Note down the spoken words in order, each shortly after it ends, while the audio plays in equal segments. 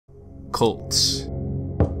cults.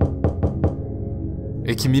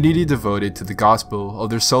 A community devoted to the gospel of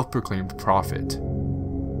their self-proclaimed prophet.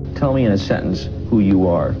 Tell me in a sentence who you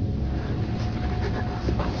are.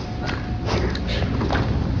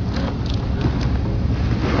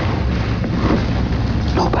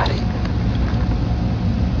 Nobody.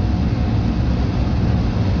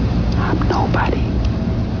 I'm nobody.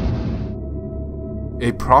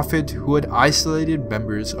 A prophet who had isolated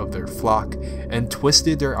members of their flock and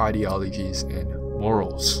twisted their ideologies and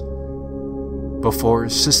morals, before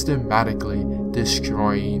systematically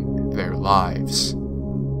destroying their lives.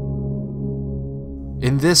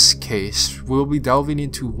 In this case, we'll be delving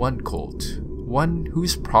into one cult, one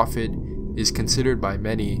whose prophet is considered by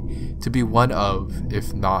many to be one of,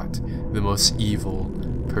 if not, the most evil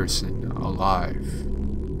person alive.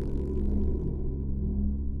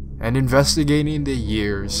 And investigating the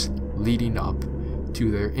years leading up to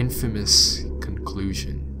their infamous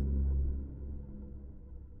conclusion.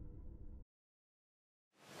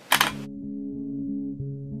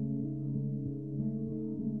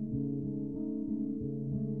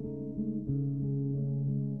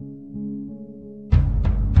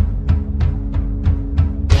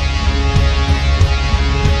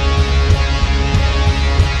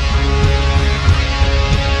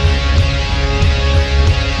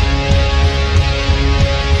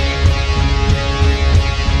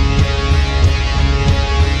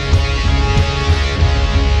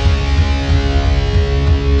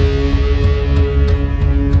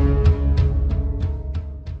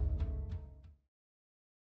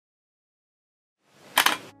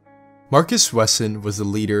 Marcus Wesson was the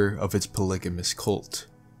leader of its polygamous cult.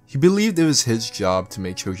 He believed it was his job to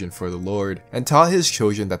make children for the Lord, and taught his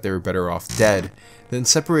children that they were better off dead than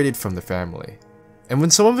separated from the family. And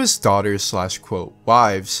when some of his daughters / quote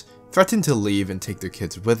wives threatened to leave and take their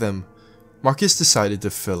kids with him, Marcus decided to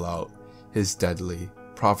fill out his deadly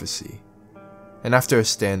prophecy. And after a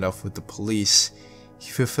standoff with the police,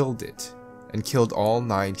 he fulfilled it and killed all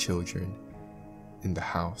 9 children in the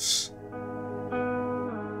house.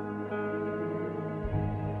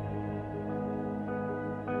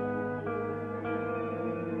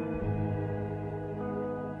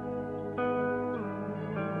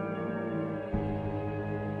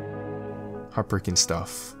 Heartbreaking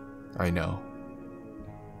stuff, I know.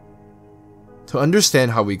 To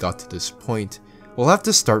understand how we got to this point, we'll have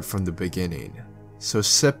to start from the beginning. So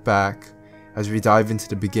sit back as we dive into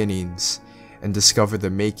the beginnings and discover the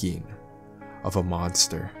making of a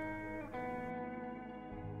monster.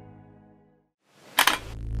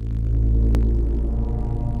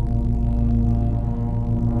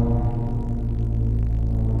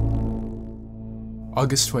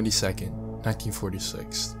 August 22nd,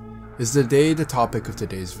 1946. Is the day the topic of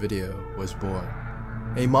today's video was born.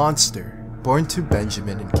 A monster born to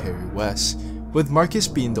Benjamin and Carrie West, with Marcus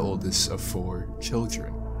being the oldest of 4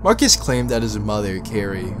 children. Marcus claimed that his mother,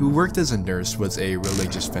 Carrie, who worked as a nurse, was a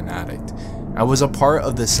religious fanatic and was a part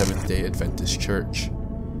of the Seventh-day Adventist Church.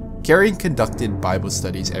 Carrie conducted Bible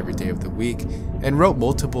studies every day of the week and wrote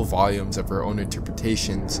multiple volumes of her own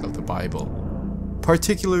interpretations of the Bible,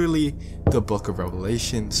 particularly the Book of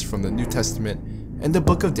Revelations from the New Testament and the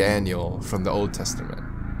Book of Daniel from the Old Testament.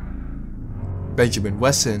 Benjamin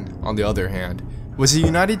Wesson, on the other hand, was a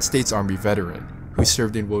United States Army veteran who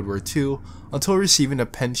served in World War II until receiving a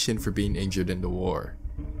pension for being injured in the war.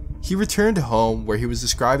 He returned home where he was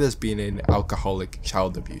described as being an alcoholic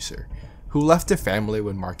child abuser who left the family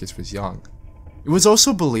when Marcus was young. It was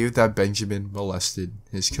also believed that Benjamin molested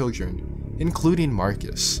his children, including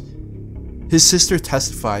Marcus. His sister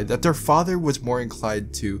testified that their father was more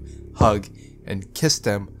inclined to hug and kissed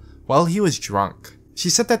them while he was drunk.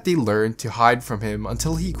 She said that they learned to hide from him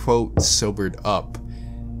until he, quote, sobered up.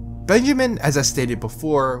 Benjamin, as I stated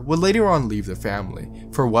before, would later on leave the family.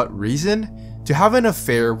 For what reason? To have an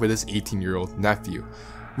affair with his 18-year-old nephew,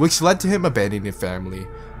 which led to him abandoning the family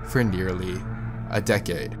for nearly a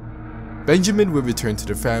decade. Benjamin would return to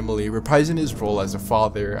the family, reprising his role as a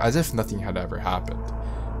father as if nothing had ever happened.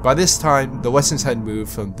 By this time, the Wessons had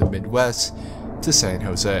moved from the Midwest to San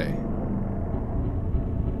Jose.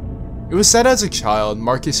 It was said as a child,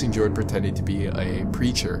 Marcus enjoyed pretending to be a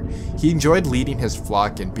preacher. He enjoyed leading his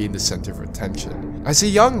flock and being the center of attention. As a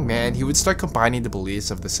young man, he would start combining the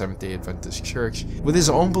beliefs of the Seventh-day Adventist Church with his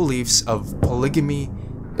own beliefs of polygamy,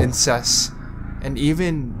 incest, and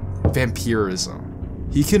even vampirism.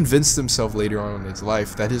 He convinced himself later on in his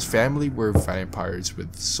life that his family were vampires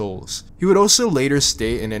with souls. He would also later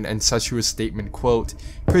state in an incestuous statement, quote,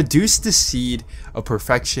 "produce the seed of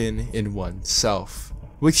perfection in oneself,"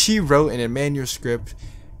 which he wrote in a manuscript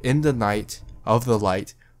in the night of the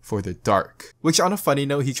light for the dark. Which, on a funny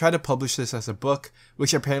note, he tried to publish this as a book,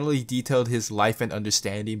 which apparently detailed his life and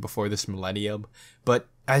understanding before this millennium, but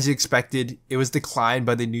as expected, it was declined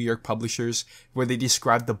by the New York publishers, where they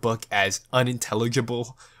described the book as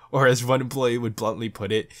unintelligible, or as one employee would bluntly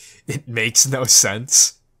put it, it makes no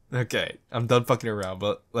sense. Okay, I'm done fucking around,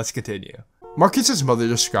 but let's continue. Marcus's mother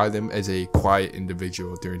described him as a quiet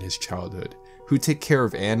individual during his childhood, who took care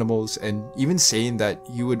of animals, and even saying that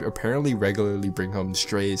he would apparently regularly bring home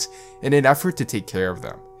strays in an effort to take care of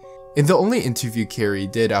them. In the only interview Carrie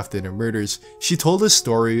did after the murders, she told a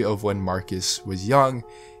story of when Marcus was young,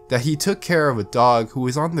 that he took care of a dog who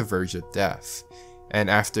was on the verge of death. And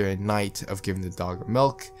after a night of giving the dog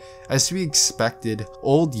milk, as we expected,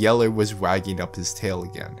 Old Yeller was wagging up his tail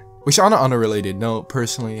again. Which, on an unrelated note,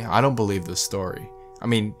 personally, I don't believe this story. I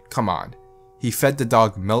mean, come on. He fed the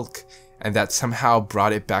dog milk, and that somehow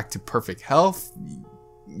brought it back to perfect health?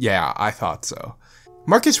 Yeah, I thought so.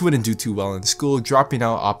 Marcus wouldn't do too well in school, dropping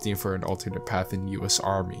out, opting for an alternate path in the US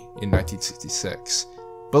Army in 1966.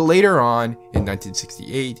 But later on, in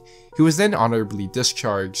 1968, he was then honorably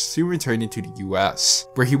discharged, soon returning to the US,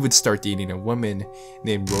 where he would start dating a woman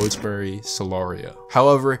named Rosemary Solorio.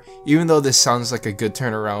 However, even though this sounds like a good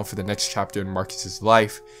turnaround for the next chapter in Marcus's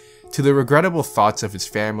life, to the regrettable thoughts of his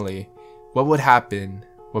family, what would happen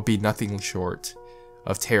would be nothing short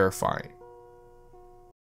of terrifying.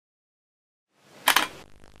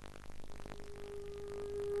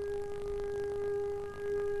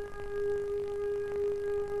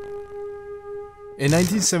 In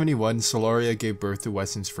 1971, Soloria gave birth to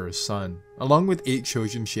Wesson's first son, along with 8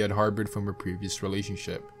 children she had harbored from her previous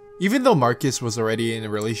relationship. Even though Marcus was already in a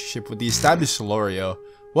relationship with the established Solorio,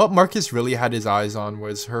 what Marcus really had his eyes on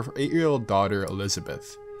was her 8-year-old daughter,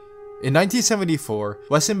 Elizabeth. In 1974,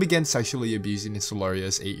 Wesson began sexually abusing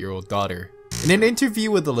Soloria's 8-year-old daughter. In an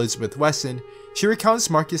interview with Elizabeth Wesson, she recounts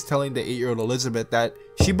Marcus telling the 8-year-old Elizabeth that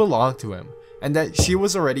she belonged to him, and that she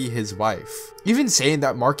was already his wife, even saying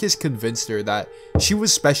that Marcus convinced her that she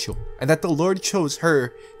was special and that the Lord chose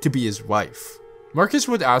her to be his wife. Marcus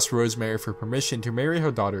would ask Rosemary for permission to marry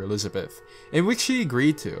her daughter Elizabeth, in which she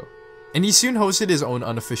agreed to, and he soon hosted his own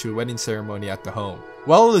unofficial wedding ceremony at the home.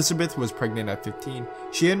 While Elizabeth was pregnant at 15,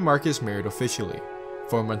 she and Marcus married officially.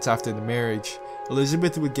 4 months after the marriage,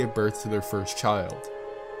 Elizabeth would give birth to their first child.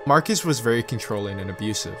 Marcus was very controlling and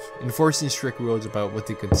abusive, enforcing strict rules about what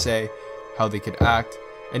they could say, how they could act,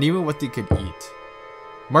 and even what they could eat.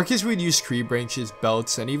 Marcus would use tree branches,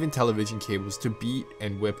 belts, and even television cables to beat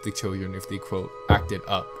and whip the children if they, quote, acted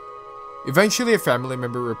up. Eventually, a family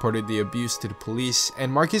member reported the abuse to the police,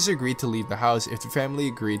 and Marcus agreed to leave the house if the family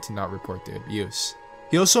agreed to not report the abuse.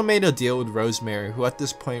 He also made a deal with Rosemary, who at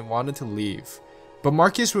this point wanted to leave, but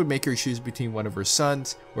Marcus would make her choose between one of her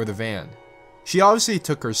sons or the van. She obviously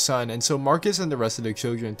took her son, and so Marcus and the rest of the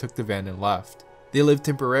children took the van and left. They lived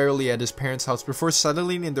temporarily at his parents' house before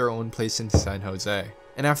settling in their own place in San Jose.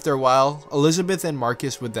 And after a while, Elizabeth and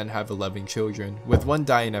Marcus would then have 11 children, with one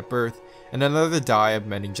dying at birth and another die of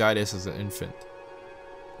meningitis as an infant.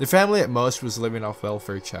 The family at most was living off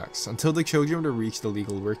welfare checks until the children would reach the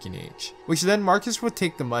legal working age, which then Marcus would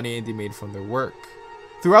take the money they made from their work.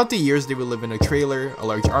 Throughout the years, they would live in a trailer, a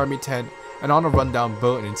large army tent, and on a rundown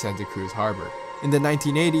boat in Santa Cruz Harbor. In the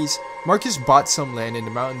 1980s, Marcus bought some land in the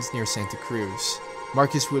mountains near Santa Cruz.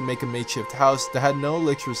 Marcus would make a makeshift house that had no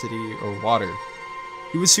electricity or water.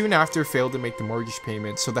 He would soon after fail to make the mortgage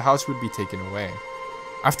payment, so the house would be taken away.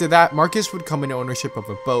 After that, Marcus would come into ownership of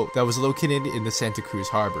a boat that was located in the Santa Cruz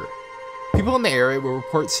Harbor. People in the area would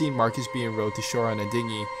report seeing Marcus being rowed to shore on a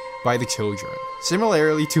dinghy by the children,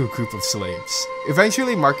 similarly to a group of slaves.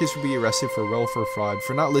 Eventually, Marcus would be arrested for welfare fraud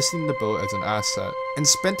for not listing the boat as an asset, and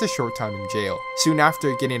spent a short time in jail. Soon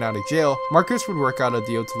after getting out of jail, Marcus would work out a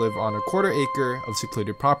deal to live on a quarter acre of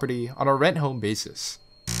secluded property on a rent-home basis.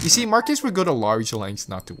 You see, Marcus would go to large lengths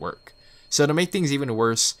not to work. So to make things even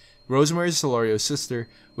worse, Rosemary Solorio's sister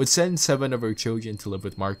would send 7 of her children to live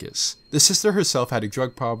with Marcus. The sister herself had a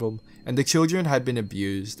drug problem, and the children had been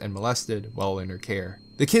abused and molested while in her care.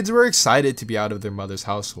 The kids were excited to be out of their mother's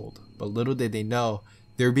household, but little did they know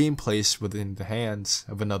they were being placed within the hands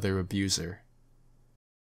of another abuser.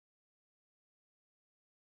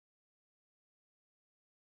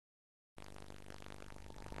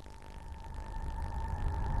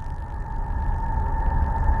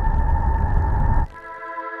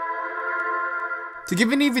 To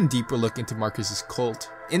give an even deeper look into Marcus's cult,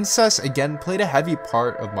 incest again played a heavy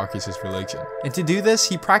part of Marcus's religion. And to do this,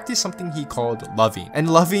 he practiced something he called loving. And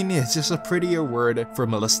loving is just a prettier word for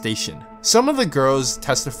molestation. Some of the girls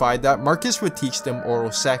testified that Marcus would teach them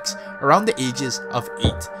oral sex around the ages of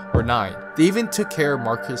 8 or 9. They even took care of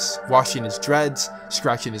Marcus washing his dreads,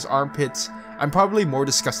 scratching his armpits, and probably more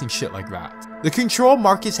disgusting shit like that. The control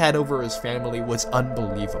Marcus had over his family was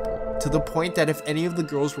unbelievable, to the point that if any of the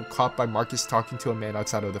girls were caught by Marcus talking to a man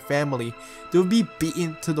outside of the family, they would be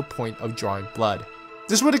beaten to the point of drawing blood.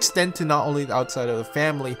 This would extend to not only the outside of the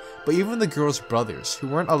family, but even the girls' brothers, who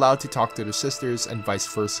weren't allowed to talk to their sisters and vice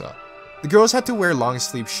versa. The girls had to wear long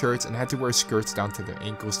sleeve shirts and had to wear skirts down to their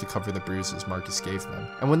ankles to cover the bruises Marcus gave them.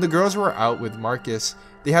 And when the girls were out with Marcus,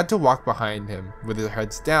 they had to walk behind him with their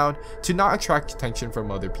heads down to not attract attention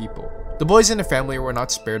from other people. The boys in the family were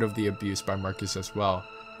not spared of the abuse by Marcus as well.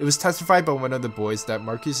 It was testified by one of the boys that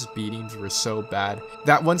Marcus's beatings were so bad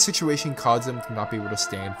that one situation caused him to not be able to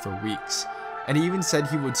stand for weeks. And he even said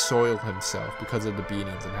he would soil himself because of the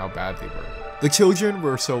beatings and how bad they were. The children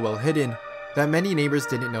were so well hidden that many neighbors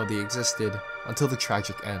didn't know they existed until the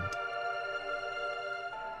tragic end.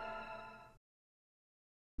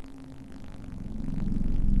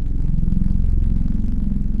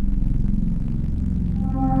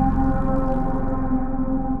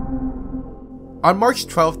 On March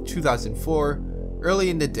 12, 2004, early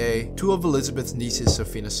in the day, two of Elizabeth's nieces,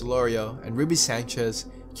 Sofina Solorio and Ruby Sanchez,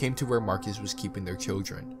 came to where Marcus was keeping their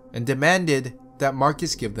children and demanded that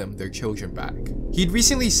Marcus give them their children back. He'd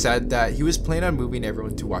recently said that he was planning on moving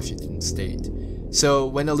everyone to Washington State. So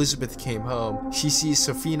when Elizabeth came home, she sees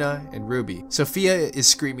Sofina and Ruby. Sophia is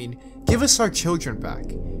screaming, "Give us our children back,"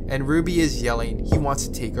 and Ruby is yelling, "He wants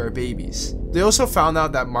to take our babies." They also found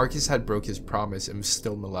out that Marcus had broke his promise and was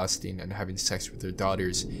still molesting and having sex with their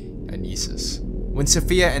daughters and nieces. When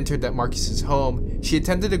Sophia entered that Marcus's home, she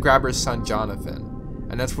attempted to grab her son Jonathan,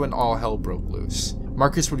 and that's when all hell broke loose.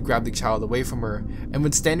 Marcus would grab the child away from her and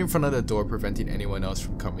would stand in front of the door, preventing anyone else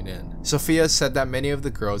from coming in. Sophia said that many of the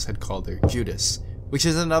girls had called her Judas, which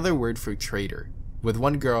is another word for traitor, with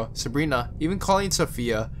one girl, Sabrina, even calling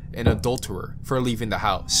Sophia an adulterer for leaving the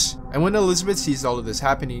house. And when Elizabeth sees all of this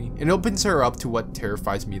happening, it opens her up to what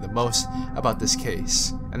terrifies me the most about this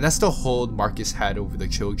case, and that's the hold Marcus had over the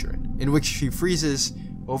children, in which she freezes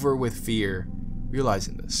over with fear,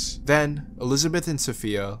 realizing this. Then, Elizabeth and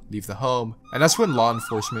Sophia leave the home, and that's when law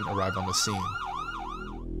enforcement arrive on the scene.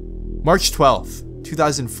 March 12th,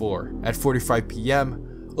 2004, at 4:45 p.m.,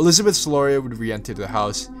 Elizabeth Solorio would re-enter the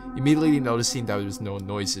house, immediately noticing that there was no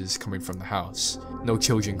noises coming from the house. No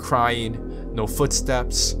children crying, no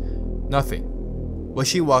footsteps, nothing. What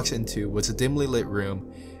she walks into was a dimly lit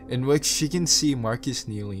room in which she can see Marcus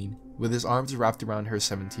kneeling with his arms wrapped around her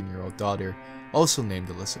 17-year-old daughter, also named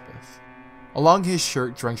Elizabeth. Along his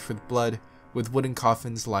shirt drenched with blood, with wooden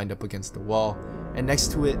coffins lined up against the wall, and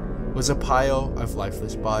next to it was a pile of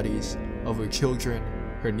lifeless bodies of her children,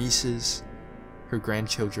 her nieces, her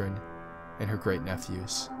grandchildren, and her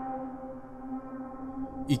great-nephews.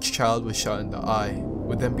 Each child was shot in the eye,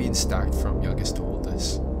 with them being stacked from youngest to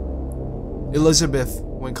oldest. Elizabeth,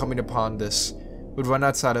 when coming upon this, would run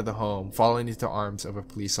outside of the home, falling into the arms of a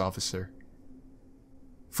police officer.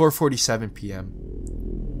 4:47 p.m.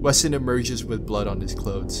 Wesson emerges with blood on his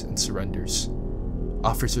clothes and surrenders.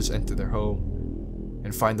 Officers enter their home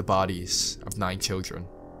and find the bodies of 9 children.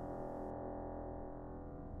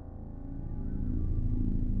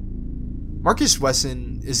 Marcus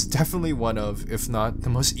Wesson is definitely one of, if not the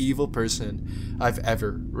most evil person I've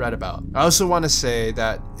ever read about. I also want to say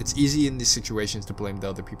that it's easy in these situations to blame the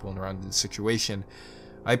other people around the situation.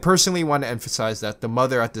 I personally want to emphasize that the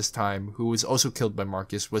mother at this time, who was also killed by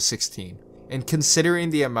Marcus, was 16. And considering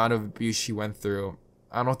the amount of abuse she went through,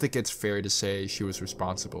 I don't think it's fair to say she was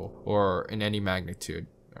responsible, or in any magnitude,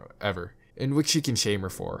 ever. In which you can shame her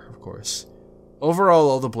for, of course. Overall,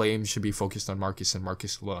 all the blame should be focused on Marcus and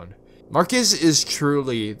Marcus alone. Marcus is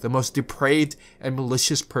truly the most depraved and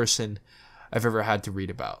malicious person I've ever had to read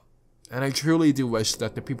about. And I truly do wish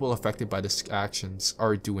that the people affected by these actions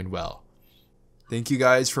are doing well. Thank you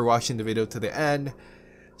guys for watching the video to the end.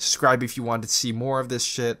 Subscribe if you want to see more of this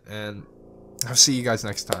shit, and I'll see you guys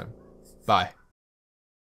next time. Bye.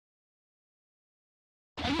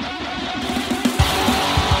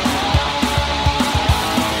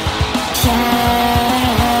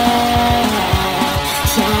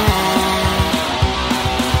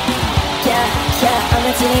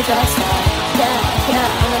 Teenage rock star,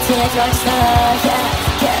 I'm a teenage rock star,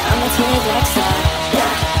 I'm a teenage rock star,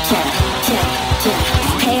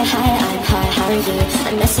 Hey, hi, I'm hot, how are you?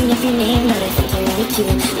 I'm messing up your name, but I think you're really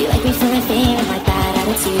cute. You like me for my fame and my bad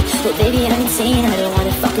attitude. But baby, I'm insane, I don't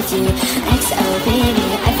wanna fuck with you. XO, baby,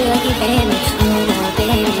 I feel like you hate me. Oh no,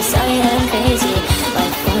 baby, sorry that I'm crazy.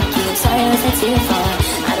 Like, fuck you, sorry I was not too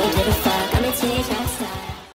far.